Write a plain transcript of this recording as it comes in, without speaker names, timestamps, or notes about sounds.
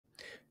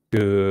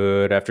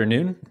Good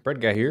afternoon,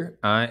 Bread Guy here.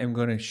 I am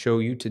going to show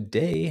you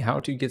today how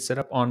to get set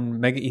up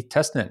on MegaETH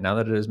Testnet now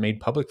that it is made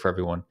public for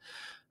everyone.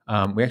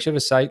 We actually have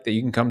a site that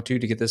you can come to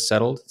get this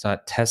settled. It's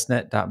at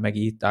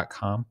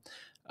testnet.megaeth.com.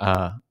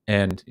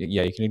 And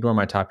yeah, you can ignore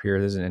my top here.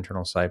 This is an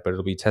internal site, but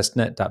it'll be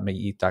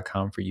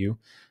testnet.megaeth.com for you.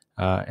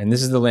 And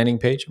this is the landing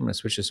page. I'm going to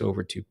switch this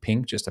over to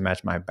pink just to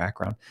match my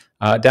background.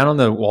 Down on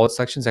the wallet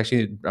section is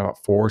actually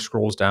about 4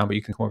 scrolls down, but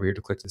you can come over here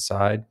to click to the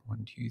side.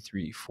 1, 2,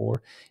 3,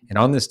 4. And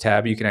on this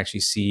tab, you can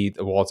actually see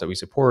the wallets that we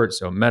support.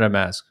 So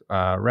MetaMask,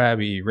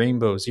 Rabby,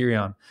 Rainbow,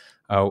 Xerion.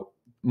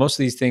 Most of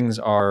these things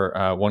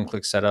are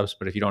one-click setups,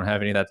 but if you don't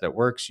have any of that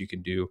works, you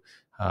can do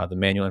the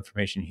manual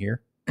information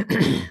here.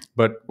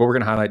 But what we're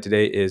going to highlight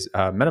today is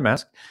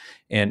MetaMask.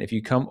 And if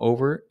you come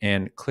over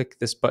and click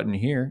this button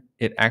here,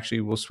 it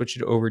actually will switch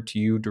it over to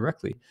you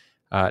directly.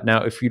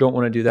 Now, if you don't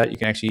want to do that, you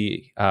can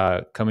actually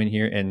come in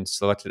here and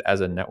select it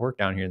as a network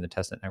down here in the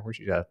testnet network.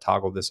 You got to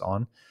toggle this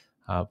on.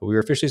 But we are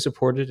officially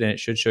supported, and it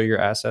should show your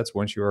assets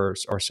once you are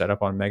set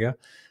up on Mega.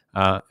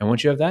 And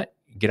once you have that,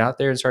 get out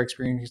there and start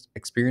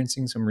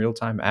experiencing some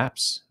real-time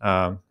apps.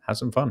 Have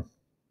some fun.